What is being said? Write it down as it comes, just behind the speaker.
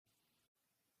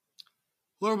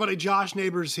Hello, everybody. Josh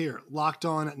Neighbors here, Locked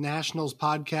On Nationals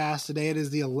podcast. Today it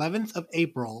is the 11th of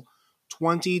April,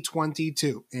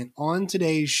 2022. And on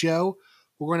today's show,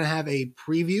 we're going to have a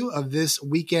preview of this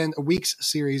week's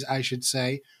series, I should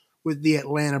say, with the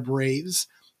Atlanta Braves.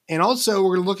 And also,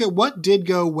 we're going to look at what did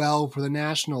go well for the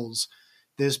Nationals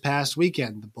this past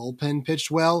weekend. The bullpen pitched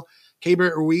well.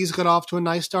 Keibert Ruiz got off to a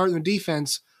nice start, and the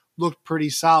defense looked pretty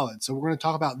solid. So we're going to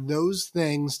talk about those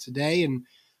things today and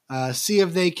see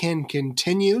if they can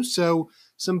continue. So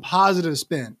some positive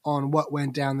spin on what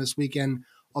went down this weekend,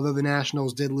 although the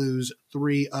Nationals did lose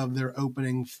 3 of their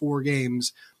opening 4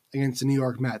 games against the New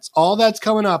York Mets. All that's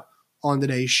coming up on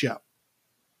today's show.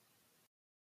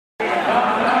 You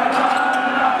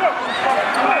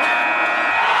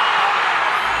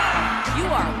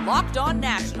are Locked On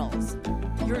Nationals,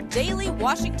 your daily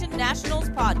Washington Nationals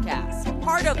podcast,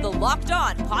 part of the Locked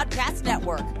On Podcast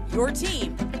Network, your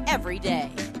team every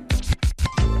day.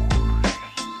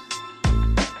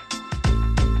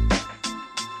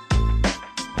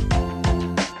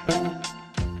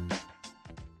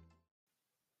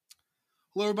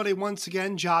 Hello, everybody. Once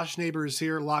again, Josh Neighbors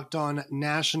here, Locked On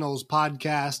Nationals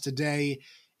podcast. Today,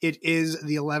 it is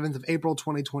the 11th of April,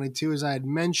 2022. As I had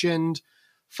mentioned,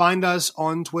 find us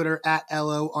on Twitter at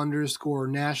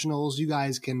 @LO_Nationals. You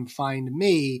guys can find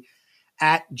me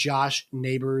at Josh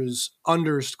Neighbors_.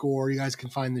 You guys can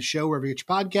find the show wherever you get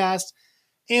your podcast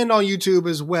and on YouTube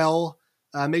as well.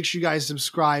 Make sure you guys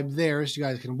subscribe there so you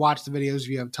guys can watch the videos if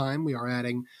you have time. We are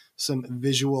adding some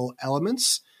visual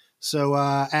elements. So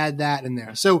add that in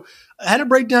there. So I had a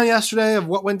breakdown yesterday of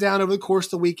what went down over the course of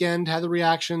the weekend, had the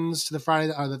reactions to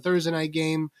the Thursday night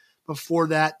game before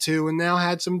that too, and now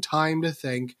had some time to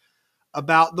think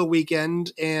about the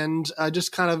weekend and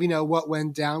just kind of, what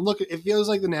went down. Look, it feels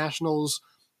like the Nationals,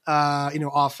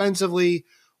 offensively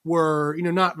were,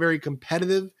 not very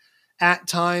competitive at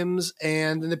times,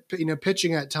 and the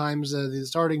pitching at times, the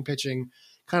starting pitching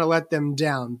kind of let them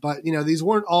down. But, these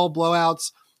weren't all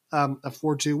blowouts. A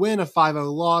 4-2 win, a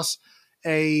 5-0 loss,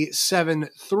 a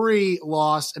 7-3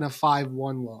 loss, and a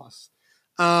 5-1 loss.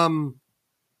 And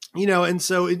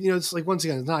so, it's like, once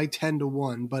again, it's not like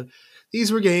 10-1, but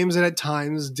these were games that at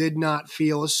times did not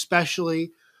feel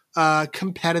especially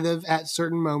competitive at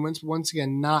certain moments. Once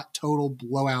again, not total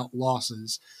blowout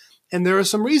losses. And there are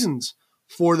some reasons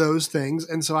for those things.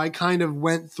 And so I kind of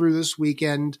went through this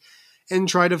weekend and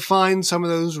tried to find some of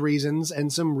those reasons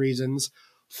and some reasons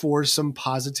for some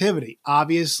positivity.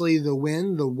 Obviously, the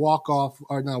win, the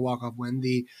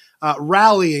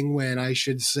rallying win, I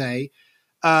should say,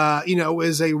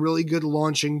 is a really good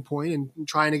launching point and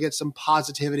trying to get some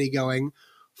positivity going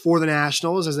for the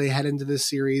Nationals as they head into this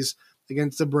series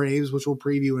against the Braves, which we'll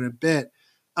preview in a bit.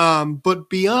 But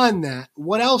beyond that,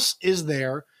 what else is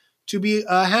there to be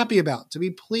happy about, to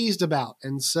be pleased about?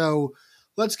 And so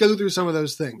let's go through some of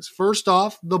those things. First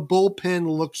off, the bullpen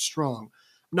looked strong.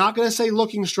 Not going to say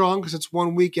looking strong because it's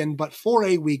one weekend, but for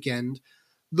a weekend,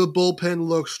 the bullpen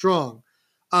looks strong.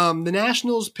 The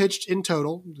Nationals pitched in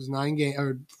total. It was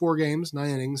 4 games, 9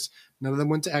 innings. None of them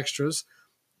went to extras.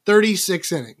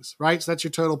 36 innings, right? So that's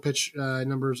your total pitch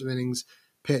numbers of innings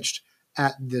pitched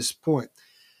at this point.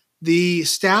 The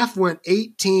staff went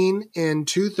 18 and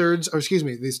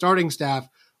 2/3, the starting staff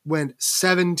went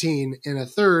 17 and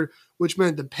 1/3, which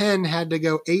meant the pen had to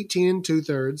go 18 and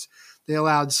 2/3. They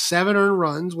allowed 7 earned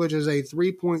runs, which is a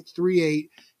 3.38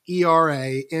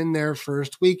 ERA in their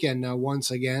first weekend. Now,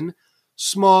 once again,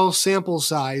 small sample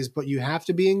size, but you have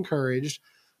to be encouraged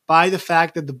by the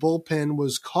fact that the bullpen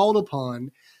was called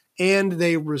upon and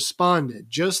they responded.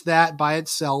 Just that by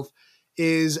itself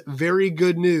is very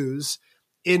good news,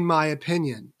 in my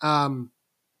opinion. Now,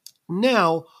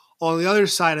 on the other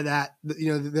side of that,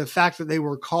 the fact that they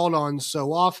were called on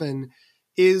so often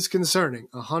is concerning.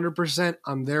 100%.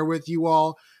 I'm there with you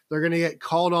all. They're going to get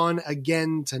called on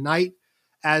again tonight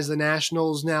as the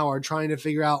Nationals now are trying to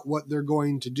figure out what they're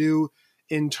going to do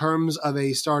in terms of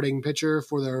a starting pitcher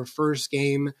for their first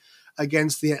game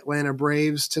against the Atlanta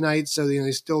Braves tonight. So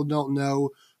they still don't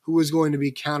know who is going to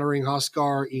be countering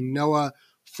Huascar Ynoa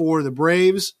for the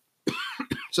Braves.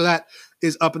 So that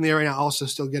is up in the air right now. Also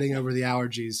still getting over the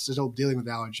allergies, still dealing with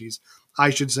allergies,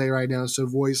 I should say right now. So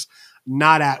voice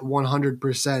not at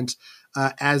 100%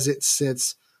 as it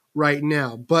sits right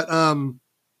now. But,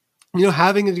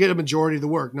 having to get a majority of the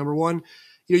work. Number one,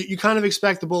 you kind of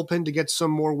expect the bullpen to get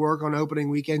some more work on opening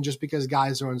weekend just because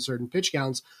guys are on certain pitch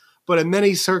counts. But in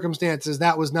many circumstances,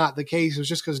 that was not the case. It was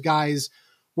just because guys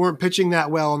weren't pitching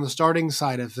that well on the starting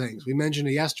side of things. We mentioned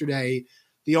it yesterday.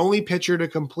 The only pitcher to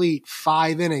complete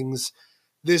 5 innings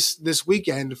this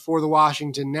weekend for the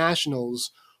Washington Nationals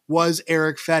was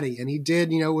Erick Fedde. And he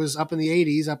did, was up in the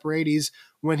 80s, upper 80s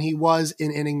when he was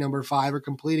in inning number 5 or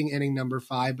completing inning number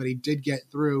 5, but he did get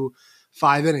through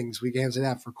 5 innings. We can't say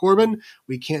that for Corbin.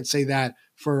 We can't say that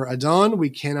for Adon. We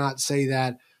cannot say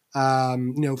that,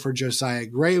 for Josiah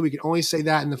Gray. We can only say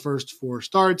that in the first 4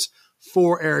 starts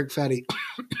for Erick Fedde.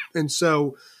 And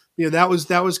so,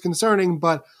 that was concerning,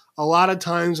 but a lot of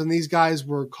times when these guys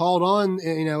were called on,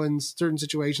 in certain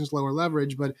situations, lower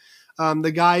leverage, but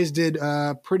the guys did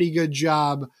a pretty good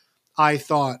job, I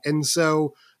thought. And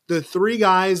so the 3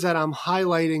 guys that I'm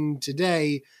highlighting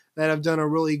today that have done a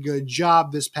really good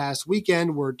job this past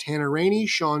weekend were Tanner Rainey,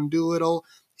 Sean Doolittle,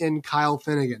 and Kyle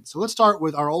Finnegan. So let's start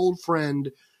with our old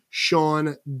friend,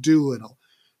 Sean Doolittle.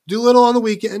 Doolittle on the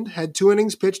weekend had 2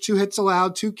 innings pitched, 2 hits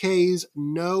allowed, 2 Ks,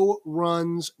 no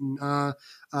runs, on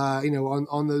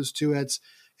those 2 hits,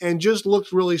 and just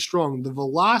looked really strong. The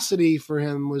velocity for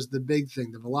him was the big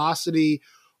thing. The velocity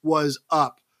was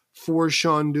up for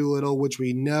Sean Doolittle, which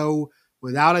we know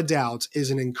without a doubt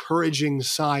is an encouraging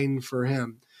sign for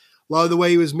him. Love the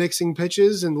way he was mixing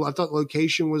pitches, and I thought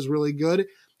location was really good.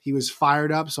 He was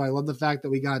fired up, so I love the fact that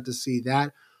we got to see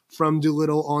that from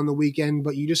Doolittle on the weekend.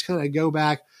 But you just kind of go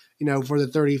back, for the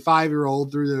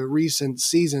 35-year-old through the recent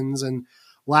seasons, and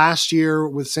last year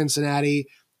with Cincinnati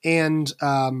and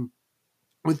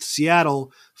with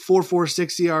Seattle,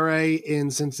 4.46 ERA in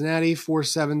Cincinnati,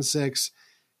 4.76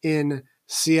 in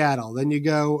Seattle. Then you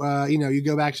go, you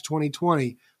go back to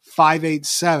 2020,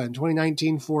 5.87.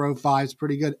 2019, 4.05 is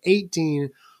pretty good. 18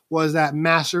 was that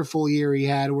masterful year he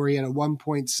had where he had a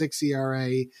 1.6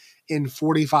 ERA in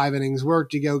 45 innings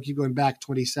worked. Keep going back,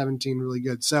 2017, really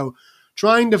good. So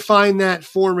trying to find that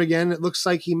form again, it looks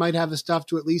like he might have the stuff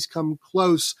to at least come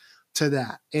close to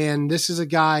that. And this is a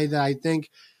guy that I think,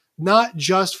 not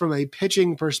just from a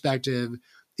pitching perspective,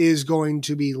 is going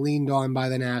to be leaned on by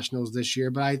the Nationals this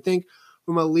year, but I think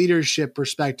from a leadership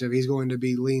perspective, he's going to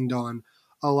be leaned on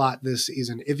a lot this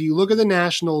season. If you look at the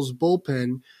Nationals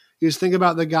bullpen, you just think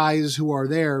about the guys who are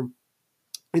there.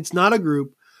 It's not a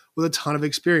group with a ton of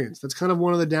experience. That's kind of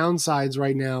one of the downsides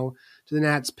right now to the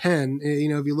Nats pen.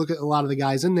 If you look at a lot of the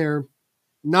guys in there,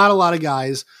 not a lot of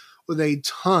guys with a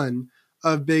ton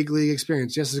of big league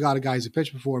experience. Yes, there's a lot of guys who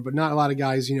pitched before, but not a lot of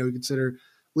guys, you consider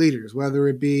leaders, whether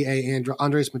it be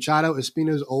Andres Machado.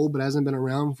 Espino's old, but hasn't been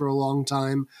around for a long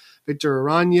time. Victor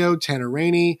Arano, Tanner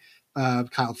Rainey,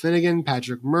 Kyle Finnegan,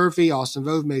 Patrick Murphy, Austin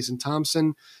Voth, Mason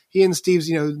Thompson. He and Steve's,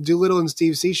 Doolittle and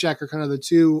Steve Cishek are kind of the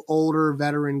 2 older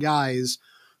veteran guys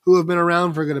who have been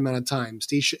around for a good amount of time.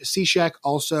 Cishek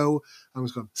also, I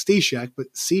almost called Steshek,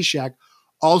 but Cishek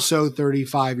also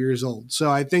 35 years old. So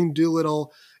I think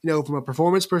Doolittle, from a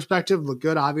performance perspective, look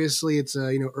good. Obviously, it's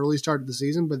a early start to the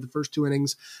season, but the first 2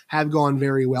 innings have gone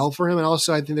very well for him. And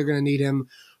also, I think they're going to need him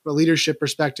from a leadership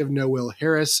perspective. No Will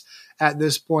Harris at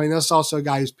this point. That's also a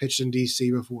guy who's pitched in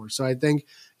DC before. So I think,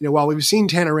 while we've seen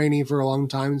Tanner Rainey for a long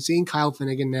time and seen Kyle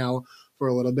Finnegan now for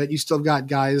a little bit, you still got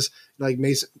guys like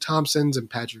Mason Thompsons and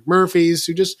Patrick Murphys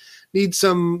who just need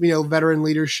some, veteran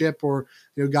leadership, or,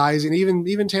 guys, and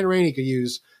even Tanner Rainey could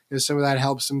use some of that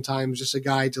help sometimes, just a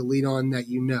guy to lean on that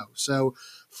So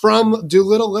from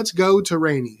Doolittle, let's go to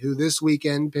Rainey, who this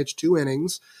weekend pitched 2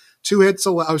 innings, 2 hits.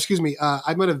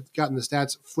 I might have gotten the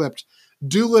stats flipped.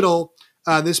 Doolittle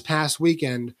this past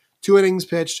weekend, 2 innings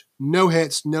pitched, no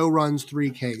hits, no runs, 3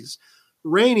 Ks.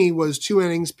 Rainey was 2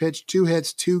 innings pitched, 2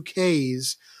 hits, 2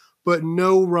 Ks, but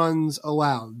no runs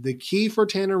allowed. The key for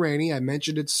Tanner Rainey, I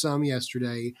mentioned it some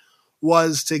yesterday,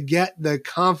 was to get the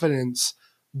confidence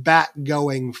back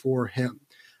going for him.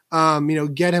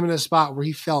 Get him in a spot where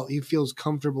he feels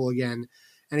comfortable again.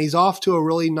 And he's off to a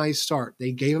really nice start.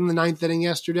 They gave him the 9th inning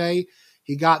yesterday.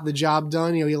 He got the job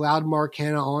done. He allowed Mark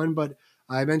Hanna on, but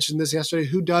I mentioned this yesterday.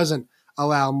 Who doesn't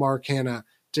allow Mark Hanna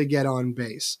to get on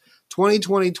base?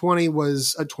 2020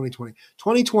 was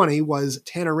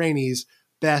Tanner Rainey's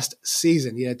best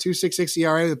season. He had 2.66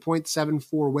 ERA with a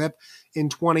 .74 WHIP in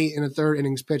 20 and a third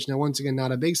innings pitched. Now, once again,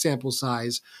 not a big sample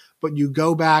size, but you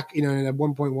go back, in a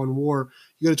 1.1 WAR.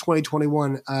 You go to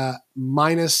 2021,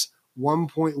 minus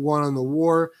 1.1 on the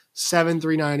WAR,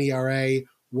 7.39 ERA,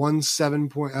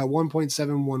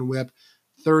 1.71 WHIP,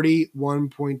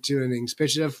 31.2 innings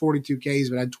pitched. Had 42 Ks,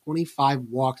 but had 25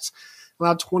 walks,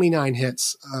 allowed 29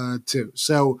 hits too.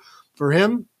 So for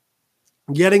him,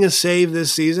 getting a save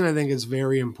this season, I think is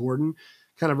very important.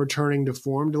 Kind of returning to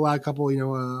form, to allow a couple,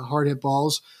 hard hit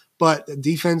balls, but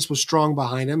defense was strong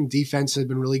behind him. Defense had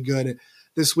been really good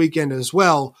this weekend as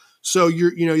well. So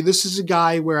this is a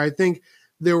guy where I think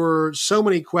there were so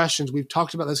many questions. We've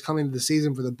talked about this coming into the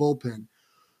season for the bullpen.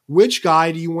 Which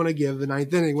guy do you want to give the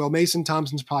 9th inning? Well, Mason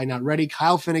Thompson's probably not ready.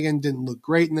 Kyle Finnegan didn't look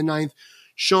great in the 9th.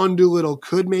 Sean Doolittle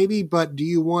could maybe, but do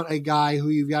you want a guy who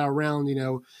you've got around, do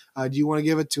you want to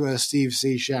give it to a Steve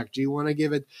Cishek? Do you want to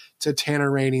give it to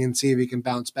Tanner Rainey and see if he can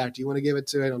bounce back? Do you want to give it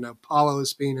to, I don't know, Paulo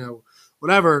Espino,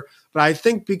 whatever? But I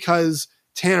think because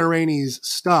Tanner Rainey's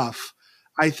stuff,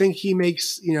 I think he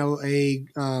makes, a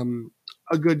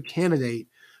good candidate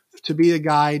to be the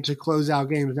guy to close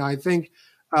out games. Now, I think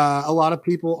a lot of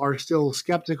people are still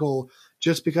skeptical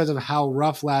just because of how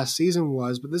rough last season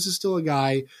was, but this is still a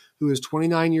guy who is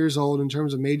 29 years old in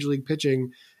terms of major league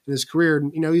pitching in his career.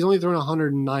 He's only thrown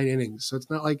 109 innings, so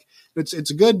it's not like it's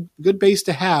a good base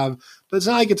to have, but it's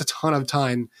not like it's a ton of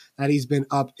time that he's been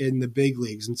up in the big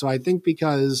leagues. And so I think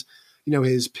because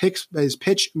his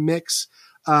pitch mix,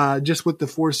 just with the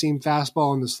four-seam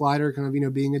fastball and the slider, kind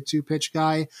of being a two-pitch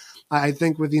guy, I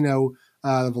think with the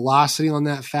velocity on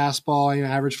that fastball,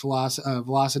 average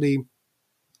velocity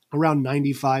around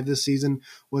 95 this season,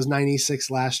 was 96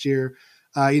 last year.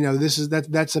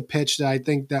 That's a pitch that I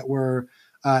think that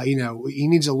he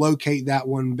needs to locate that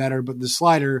one better. But the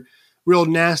slider, real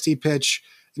nasty pitch.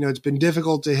 It's been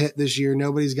difficult to hit this year.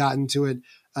 Nobody's gotten to it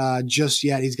just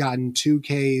yet. He's gotten 2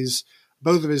 Ks.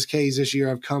 Both of his Ks this year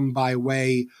have come by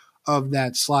way of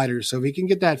that slider. So if he can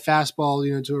get that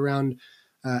fastball, to around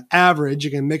average,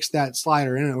 you can mix that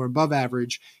slider in it or above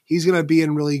average, he's going to be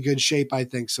in really good shape, I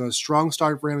think. So a strong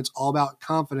start for him. It's all about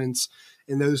confidence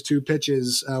in those 2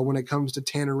 pitches when it comes to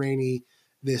Tanner Rainey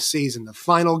this season. The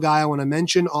final guy I want to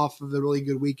mention off of the really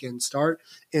good weekend start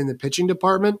in the pitching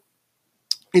department,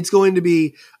 it's going to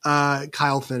be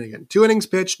Kyle Finnegan. 2 innings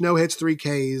pitched, no hits, 3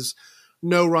 Ks,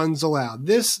 no runs allowed.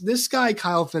 This guy,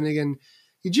 Kyle Finnegan,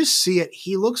 you just see it.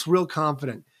 He looks real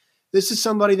confident. This is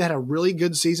somebody that had a really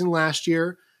good season last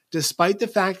year, despite the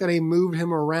fact that they moved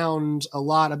him around a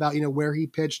lot about, where he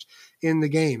pitched in the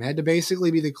game. Had to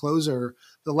basically be the closer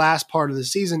the last part of the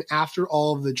season after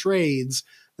all of the trades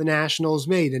the Nationals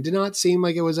made. It did not seem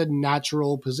like it was a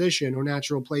natural position or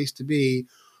natural place to be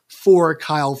for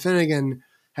Kyle Finnegan.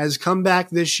 Has come back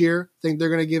this year. I think they're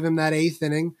going to give him that 8th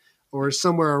inning or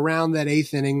somewhere around that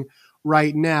 8th inning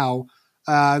right now.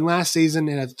 And last season,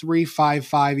 in a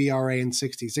 3.55 ERA and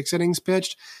 66 innings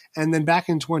pitched. And then back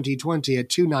in 2020, at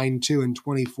 2.92 and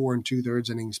 24 2/3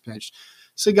 innings pitched.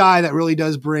 It's a guy that really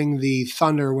does bring the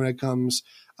thunder when it comes,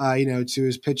 to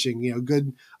his pitching.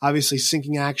 Good, obviously,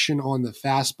 sinking action on the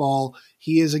fastball.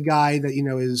 He is a guy that,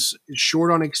 is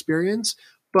short on experience,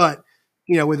 but,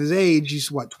 with his age, he's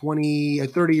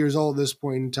 30 years old at this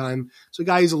point in time. So a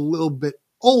guy who's a little bit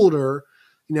older,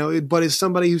 but is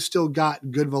somebody who's still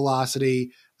got good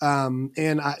velocity.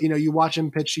 You watch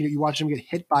him pitch, you watch him get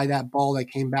hit by that ball that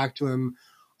came back to him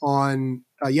on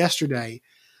yesterday,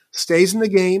 stays in the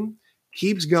game,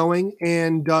 keeps going,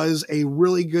 and does a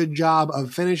really good job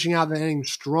of finishing out the inning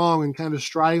strong and kind of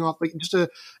striding off like just an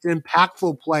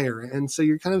impactful player. And so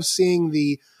you're kind of seeing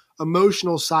the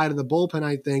emotional side of the bullpen,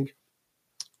 I think,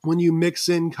 when you mix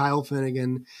in Kyle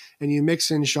Finnegan and you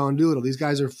mix in Sean Doolittle. These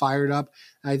guys are fired up.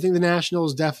 I think the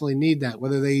Nationals definitely need that.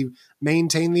 Whether they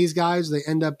maintain these guys, they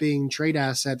end up being trade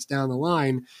assets down the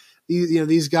line.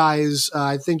 These guys,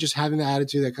 I think just having the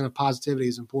attitude, that kind of positivity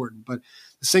is important. But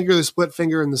the sinker, the split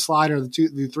finger, and the slider,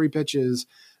 the 3 pitches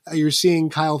you're seeing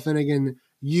Kyle Finnegan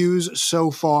use so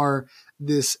far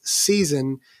this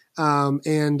season.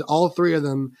 And all 3 of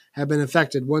them have been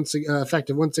effective. Once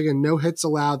again, no hits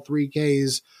allowed, 3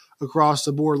 Ks across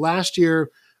the board. Last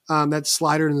year, that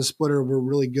slider and the splitter were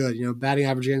really good. Batting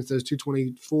average against those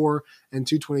 224 and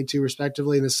 222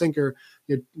 respectively. And the sinker,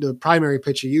 the primary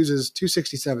pitch he uses,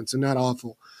 267, so not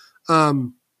awful.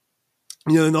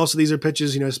 And also these are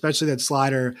pitches, especially that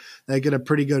slider, that get a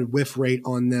pretty good whiff rate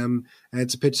on them. And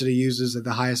it's a pitch that he uses at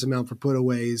the highest amount for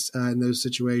putaways in those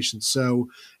situations. So,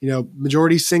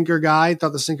 majority sinker guy,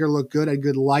 thought the sinker looked good, had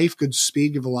good life, good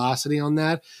speed, good velocity on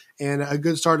that, and a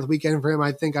good start of the weekend for him.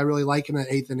 I think I really like him at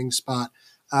 8th inning spot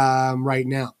right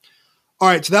now. All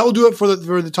right, so that will do it for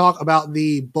the talk about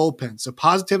the bullpen. So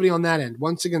positivity on that end.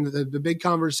 Once again, the big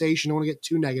conversation, I don't want to get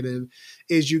too negative,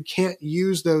 is you can't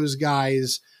use those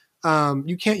guys.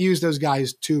 You can't use those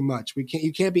guys too much.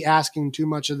 You can't be asking too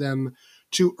much of them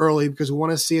too early, because we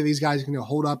want to see if these guys can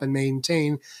hold up and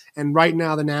maintain. And right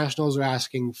now, the Nationals are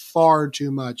asking far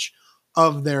too much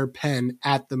of their pen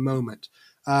at the moment.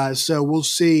 So we'll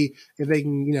see if they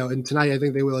can, and tonight I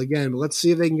think they will again, but let's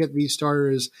see if they can get these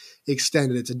starters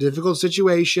extended. It's a difficult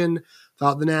situation.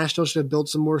 Thought the Nationals should have built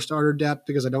some more starter depth,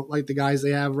 because I don't like the guys they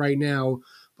have right now,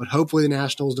 but hopefully the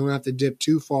Nationals don't have to dip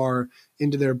too far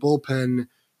into their bullpen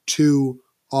too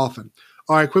often.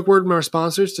 All right, quick word from our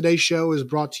sponsors. Today's show is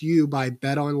brought to you by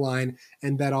BetOnline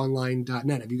and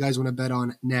BetOnline.net. If you guys want to bet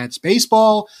on Nats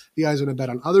baseball, if you guys want to bet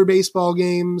on other baseball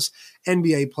games,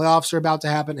 NBA playoffs are about to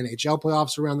happen, NHL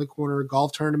playoffs are around the corner,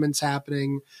 golf tournaments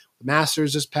happening, the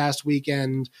Masters this past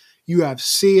weekend,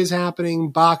 UFC is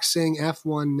happening, boxing,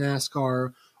 F1,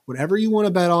 NASCAR, whatever you want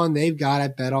to bet on, they've got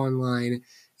at BetOnline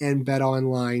and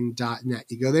BetOnline.net.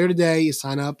 You go there today, you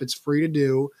sign up, it's free to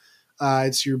do.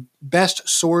 It's your best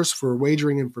source for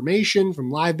wagering information from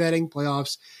live betting,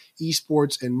 playoffs,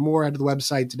 esports, and more. Head to the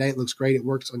website today. It looks great. It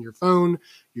works on your phone,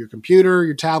 your computer,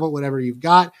 your tablet, whatever you've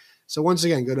got. So once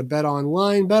again, go to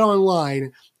BetOnline. BetOnline,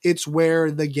 it's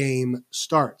where the game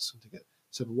starts. Take a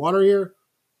sip of water here.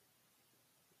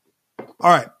 All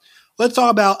right. Let's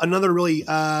talk about another really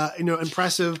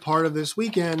impressive part of this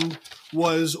weekend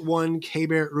was one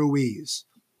Keibert Ruiz.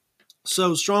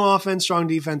 So strong offense, strong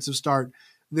defensive start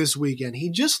this weekend. He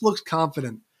just looks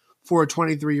confident for a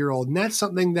 23-year-old. And that's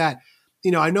something that,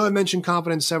 I know I mentioned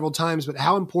confidence several times, but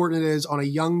how important it is on a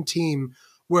young team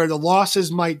where the losses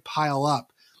might pile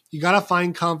up. You got to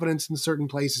find confidence in certain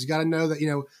places. You got to know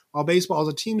that, while baseball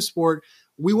is a team sport,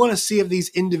 we want to see if these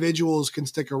individuals can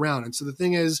stick around. And so the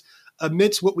thing is,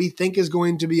 amidst what we think is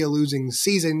going to be a losing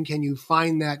season, can you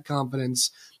find that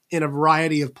confidence in a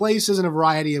variety of places, in a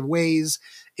variety of ways?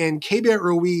 And Keibert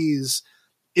Ruiz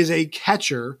is a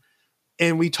catcher,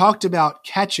 and we talked about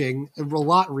catching a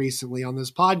lot recently on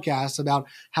this podcast about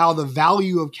how the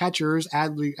value of catchers,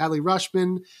 Adley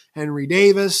Rutschman, Henry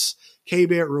Davis,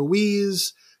 Keibert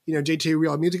Ruiz, JT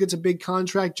Realmuto gets a big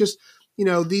contract. Just,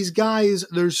 these guys,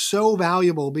 they're so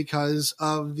valuable because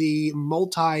of the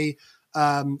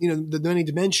the many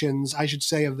dimensions, I should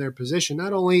say, of their position.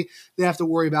 Not only they have to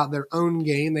worry about their own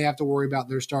game, they have to worry about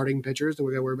their starting pitchers, they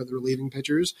have to worry about their relieving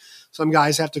pitchers. Some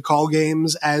guys have to call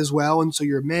games as well, and so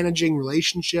you're managing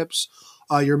relationships.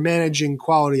 You're managing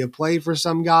quality of play for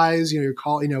some guys. You're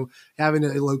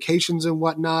having locations and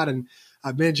whatnot, and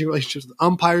managing relationships with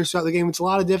umpires throughout the game. It's a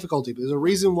lot of difficulty, but there's a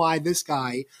reason why this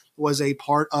guy was a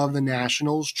part of the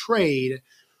Nationals trade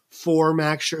for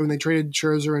Max Scherzer when they traded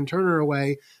Scherzer and Turner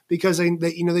away, because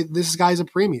this guy's a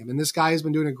premium, and this guy has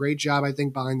been doing a great job, I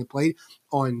think, behind the plate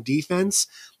on defense,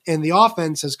 and the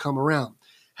offense has come around.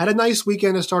 Had a nice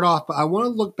weekend to start off, but I want to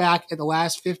look back at the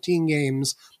last 15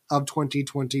 games of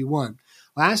 2021.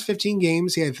 Last 15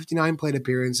 games, he had 59 plate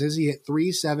appearances. He hit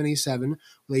 .377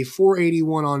 with a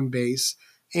 .481 on base,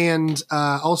 and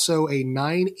also a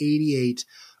 .988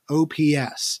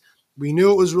 OPS. We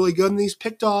knew it was really good, and he's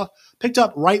picked up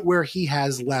right where he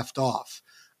has left off.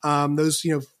 Those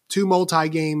two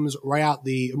multi-hit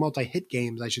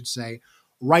games, I should say,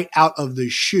 right out of the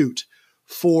chute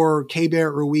for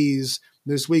Keibert Ruiz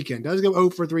this weekend. Does go 0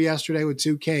 for 3 yesterday with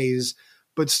 2 Ks,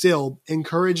 but still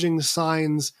encouraging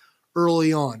signs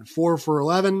early on. 4 for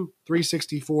 11,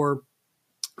 .364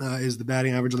 is the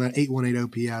batting average on that, .818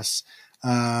 OPS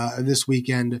this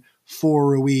weekend for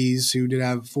Ruiz, who did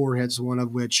have 4 hits, one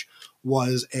of which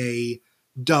was a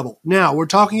double. Now, we're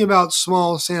talking about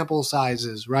small sample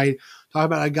sizes, right? Talking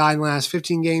about a guy in the last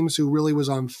 15 games who really was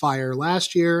on fire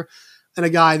last year, and a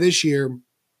guy this year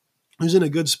who's in a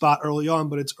good spot early on,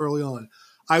 but it's early on.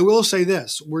 I will say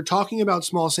this. We're talking about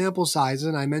small sample sizes,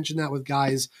 and I mentioned that with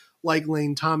guys like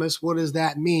Lane Thomas. What does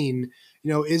that mean?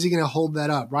 Is he going to hold that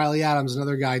up? Riley Adams,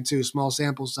 another guy too, small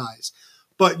sample size.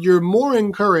 But you're more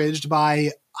encouraged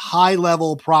by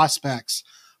high-level prospects,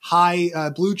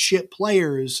 high blue-chip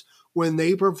players when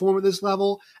they perform at this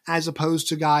level, as opposed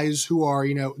to guys who are,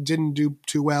 didn't do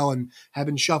too well and have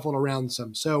been shuffled around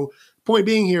some. So point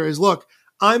being here is, look,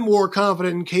 I'm more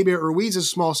confident in Keibert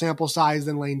Ruiz's small sample size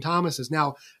than Lane Thomas's.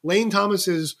 Now, Lane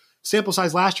Thomas's sample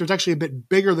size last year is actually a bit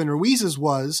bigger than Ruiz's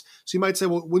was. So you might say,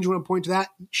 well, wouldn't you want to point to that?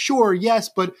 Sure, yes,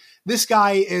 but this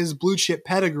guy is blue chip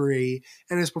pedigree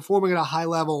and is performing at a high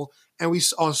level, and we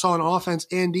saw on offense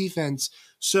and defense.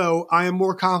 So I am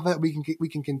more confident we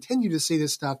can continue to see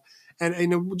this stuff.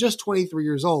 And just 23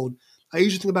 years old, I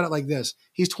usually think about it like this.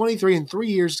 He's 23. In 3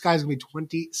 years, this guy's going to be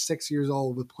 26 years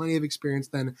old with plenty of experience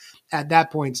then at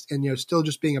that point, and still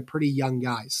just being a pretty young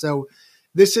guy. So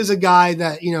this is a guy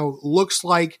that, looks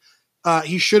like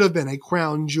he should have been a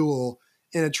crown jewel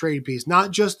in a trade piece. Not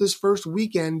just this first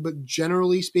weekend, but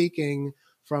generally speaking,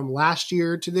 from last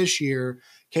year to this year,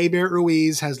 Keibert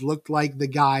Ruiz has looked like the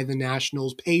guy the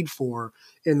Nationals paid for,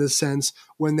 in the sense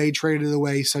when they traded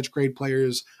away such great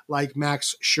players like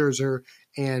Max Scherzer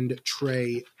and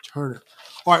Trey Turner.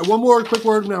 All right, one more quick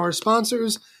word from our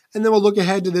sponsors, and then we'll look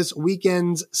ahead to this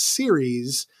weekend's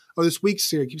series, or this week's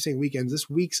series, I keep saying weekends, this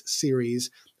week's series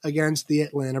against the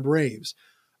Atlanta Braves.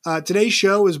 Today's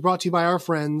show is brought to you by our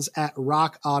friends at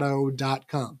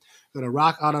rockauto.com. Go to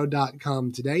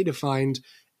rockauto.com today to find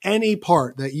any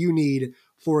part that you need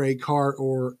for a car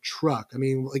or truck. I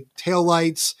mean, like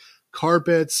taillights,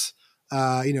 carpets,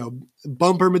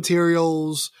 bumper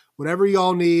materials, whatever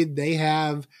y'all need, they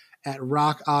have at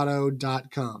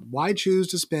rockauto.com. Why choose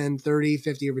to spend 30,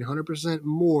 50, or 100%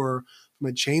 more from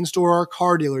a chain store or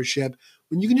car dealership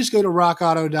when you can just go to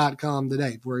rockauto.com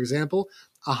today? For example,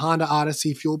 a Honda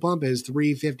Odyssey fuel pump is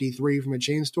 $353 from a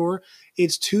chain store.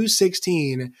 It's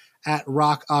 $216 at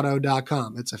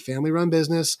rockauto.com. It's a family-run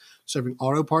business serving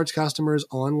auto parts customers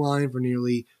online for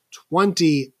nearly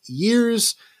 20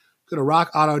 years. Go to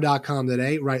rockauto.com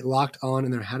today, write Locked On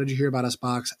in their How Did You Hear About Us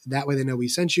box. That way they know we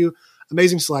sent you.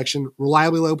 Amazing selection,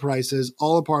 reliably low prices,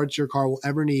 all the parts your car will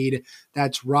ever need.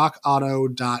 That's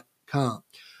rockauto.com.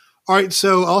 All right,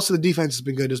 so also the defense has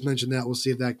been good. Just mentioned that. We'll see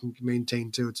if that can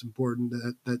maintain too. It's important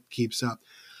that keeps up.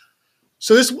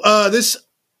 So this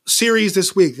series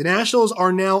this week, the Nationals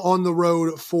are now on the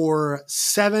road for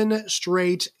 7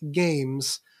 straight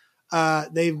games.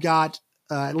 They've got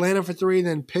Atlanta for 3,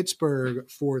 then Pittsburgh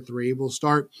for 3. We'll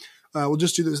start. We'll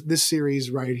just do this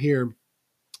series right here.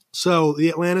 So the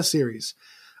Atlanta series.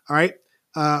 All right.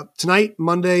 Tonight,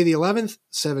 Monday the 11th,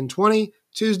 7:20.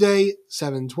 Tuesday,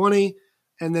 7:20.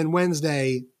 And then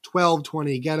Wednesday,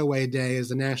 12:20 getaway day, as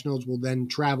the Nationals will then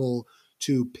travel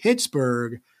to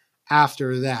Pittsburgh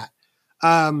after that.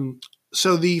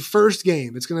 So the first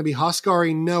game, it's going to be Huascar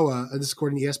Ynoa, this is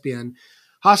according to ESPN,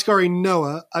 Huascar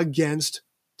Ynoa against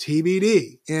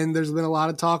TBD. And there's been a lot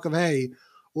of talk of, hey,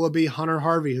 will it be Hunter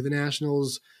Harvey, who the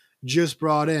Nationals just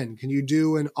brought in? Can you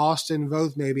do an Austin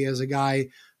Voth maybe as a guy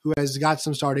who has got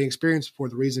some starting experience before?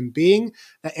 The reason being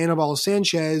that Anibal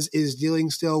Sanchez is dealing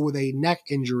still with a neck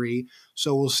injury,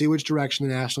 so we'll see which direction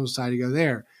the Nationals decide to go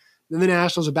there. Then the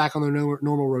Nationals are back on their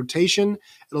normal rotation.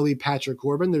 It'll be Patrick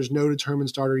Corbin. There's no determined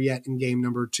starter yet in game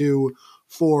number 2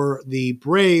 for the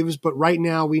Braves, but right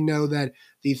now we know that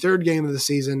the third game of the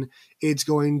season, it's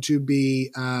going to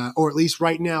be, or at least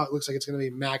right now, it looks like it's going to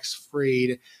be Max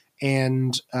Fried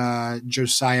and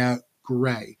Josiah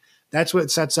Gray. That's what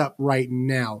it sets up right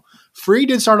now. Fried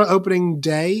did start on opening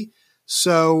day,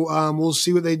 so we'll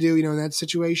see what they do, in that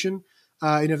situation.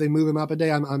 If they move him up a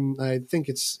day, I think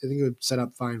it would set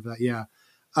up fine for that. Yeah.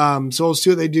 So we'll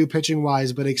see what they do pitching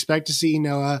wise, but expect to see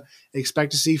Ynoa,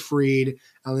 expect to see Fried.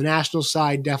 On the National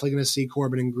side, definitely going to see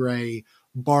Corbin and Gray,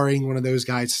 barring one of those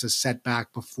guys as a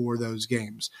setback before those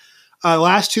games.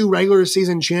 Last 2 regular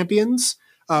season champions,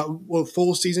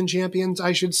 full season champions,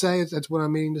 I should say. That's what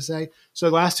I'm meaning to say. So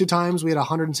the last 2 times we had a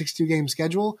 162 game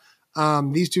schedule.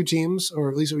 These 2 teams, or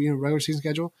at least regular season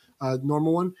schedule,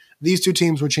 normal one, these 2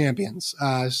 teams were champions.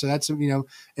 So that's, and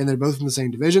they're both in the same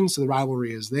division, so the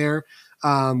rivalry is there.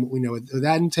 We know what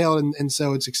that entailed, and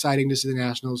so it's exciting to see the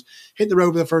Nationals hit the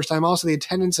road for the first time. Also, the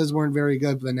attendances weren't very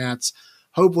good for the Nats.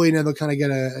 Hopefully, they'll kind of get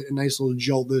a nice little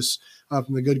jolt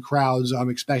from the good crowds I'm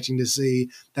expecting to see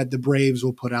that the Braves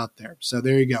will put out there. So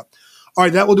there you go. All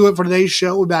right, that will do it for today's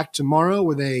show. We're back tomorrow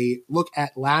with a look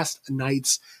at last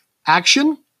night's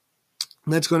action.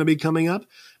 That's going to be coming up.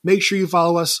 Make sure you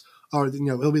follow us, or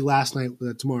it'll be last night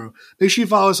tomorrow. Make sure you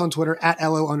follow us on Twitter at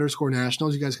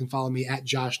 @LO_Nationals. You guys can follow me at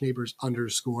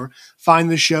 @JoshNeighbors_.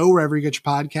 Find the show wherever you get your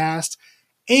podcast.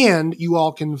 And you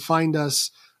all can find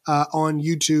us on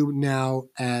YouTube now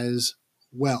as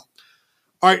well.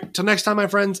 All right, till next time, my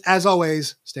friends, as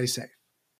always, stay safe.